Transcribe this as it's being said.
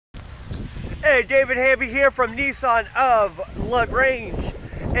Hey, David Hamby here from Nissan of LaGrange.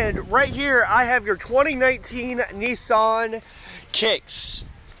 And right here, I have your 2019 Nissan Kicks.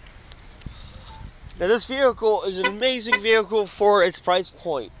 Now this vehicle is an amazing vehicle for its price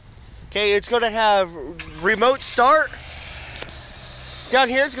point. Okay, it's going to have remote start. Down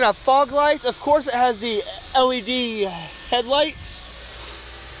here, it's going to have fog lights. Of course, it has the LED headlights.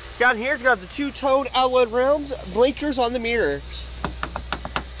 Down here, it's going to have the two-tone alloy rims, blinkers on the mirrors.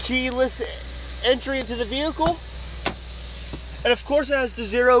 Keyless entry into the vehicle. And of course, it has the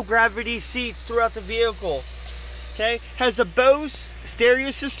zero gravity seats throughout the vehicle. Okay, has the Bose stereo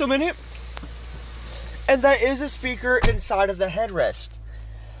system in it. And there is a speaker inside of the headrest.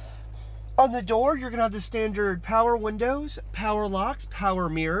 On the door, you're going to have the standard power windows, power locks, power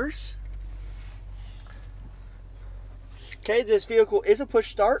mirrors. Okay, this vehicle is a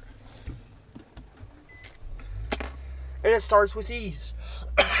push start. And it starts with ease.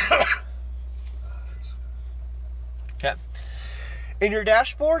 Okay. In your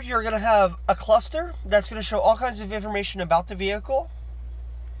dashboard, you're going to have a cluster that's going to show all kinds of information about the vehicle.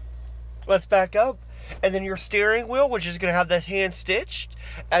 Let's back up. And then your steering wheel, which is going to have that hand stitched,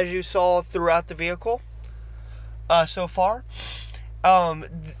 as you saw throughout the vehicle so far. On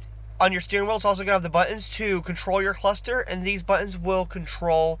your steering wheel, it's also going to have the buttons to control your cluster, and these buttons will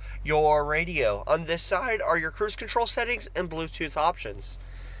control your radio. On this side are your cruise control settings and Bluetooth options.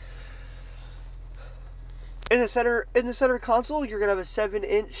 In the center console, you're going to have a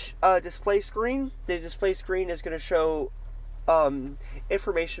 7-inch display screen. The display screen is going to show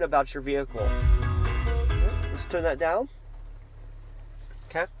information about your vehicle. Let's turn that down.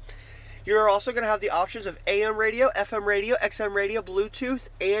 Okay. You're also going to have the options of AM radio, FM radio, XM radio, Bluetooth,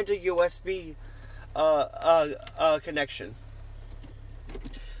 and a USB connection.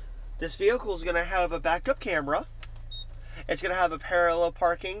 This vehicle is going to have a backup camera. It's going to have a parallel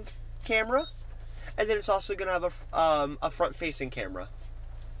parking camera. And then it's also going to have a front-facing camera.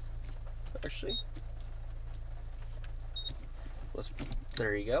 Actually.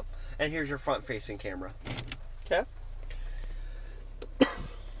 There you go. And here's your front-facing camera. Okay.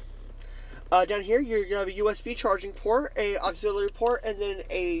 Down here, you're going to have a USB charging port, a auxiliary port, and then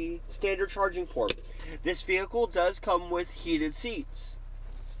a standard charging port. This vehicle does come with heated seats.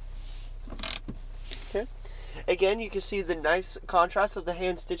 Okay. Again, you can see the nice contrast of the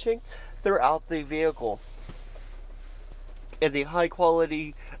hand stitching throughout the vehicle. And the high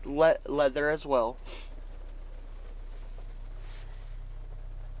quality leather as well.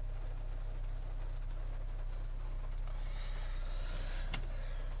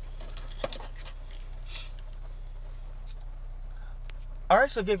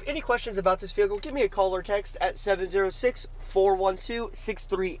 Alright, so if you have any questions about this vehicle, give me a call or text at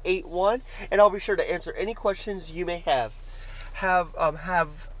 706-412-6381, and I'll be sure to answer any questions you may have. Have a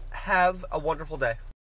wonderful day.